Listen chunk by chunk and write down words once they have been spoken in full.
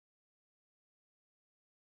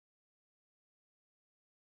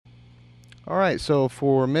Alright, so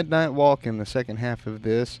for Midnight Walkin, the second half of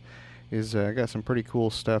this is got some pretty cool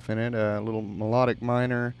stuff in it. A little melodic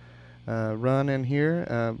minor run in here.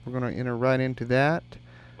 We're going to enter right into that.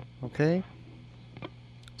 Okay,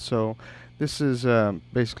 so this is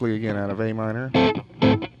basically again out of A minor.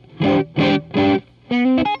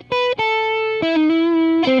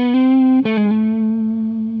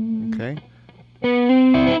 Okay,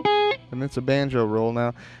 and it's a banjo roll.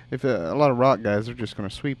 Now, if a lot of rock guys are just going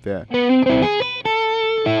to sweep that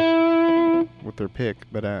with their pick,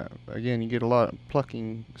 but again, you get a lot of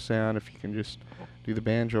plucking sound if you can just do the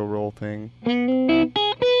banjo roll thing.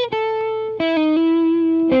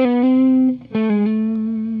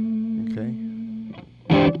 Okay,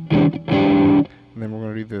 and then we're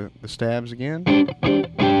going to do the stabs again.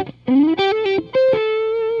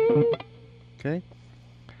 Okay,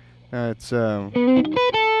 now it's okay,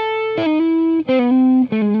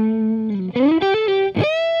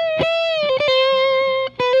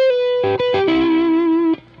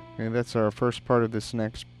 that's our first part of this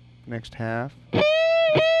next half.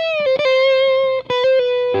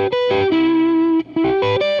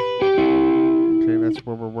 Okay, that's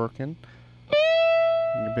where we're working.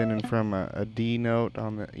 You're bending from a D note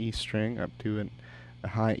on the E string up to a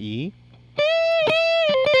high E.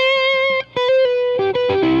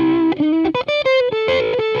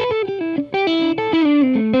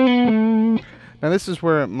 Now this is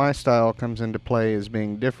where my style comes into play as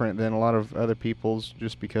being different than a lot of other people's,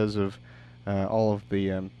 just because of all of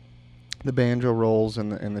the banjo rolls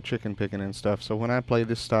and the chicken picking and stuff. So when I play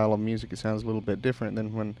this style of music, it sounds a little bit different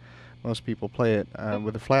than when most people play it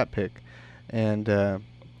with a flat pick. And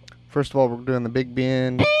first of all, we're doing the big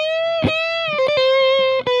bend.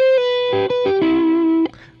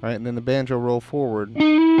 Alright, and then the banjo roll forward.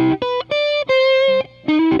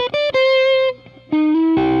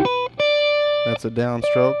 That's a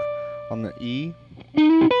downstroke on the E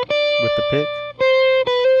with the pick.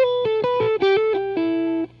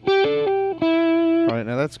 Alright,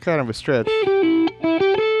 now that's kind of a stretch.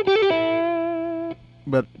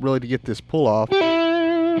 But really, to get this pull off,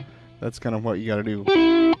 that's kind of what you gotta do.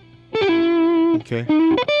 Okay.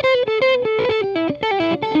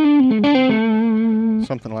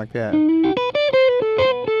 Something like that.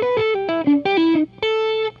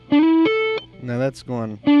 Now that's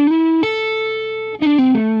going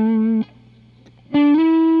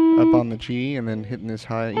up on the G and then hitting this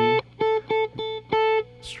high E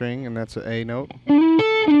string, and that's an A note.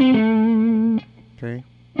 Okay.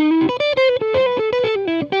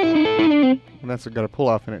 And that's got a pull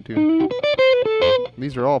off in it too.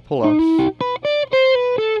 These are all pull offs.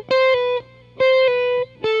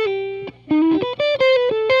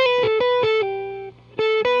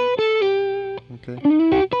 Okay.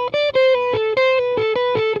 You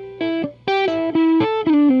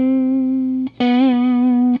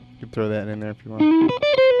can throw that in there if you want.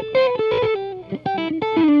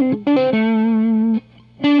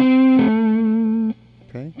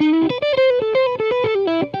 Okay.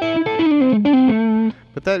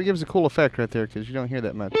 But that gives a cool effect right there, because you don't hear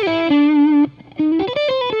that much.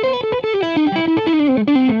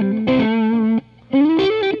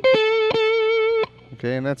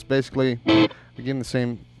 Okay, and that's basically, again, the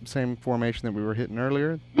same formation that we were hitting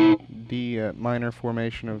earlier. D minor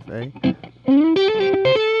formation of A.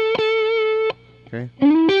 Okay.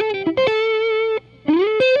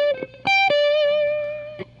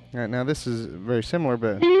 Alright, now this is very similar,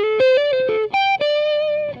 but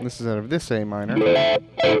this is out of this A minor.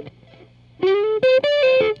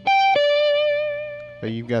 But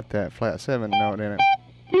you've got that flat 7 note in it.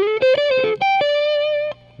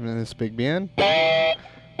 And then this big bend.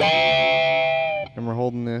 And we're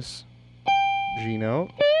holding this G note.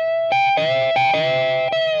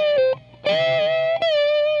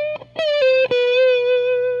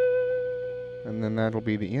 And then that'll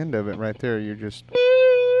be the end of it right there. You're just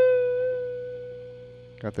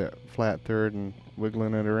got that flat third and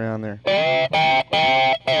wiggling it around there.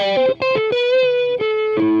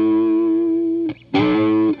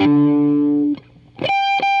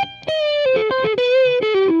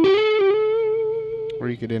 Or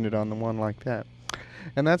you could end it on the one like that.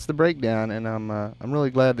 And that's the breakdown, and I'm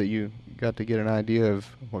really glad that you got to get an idea of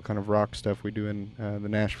what kind of rock stuff we do in the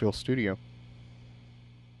Nashville studio.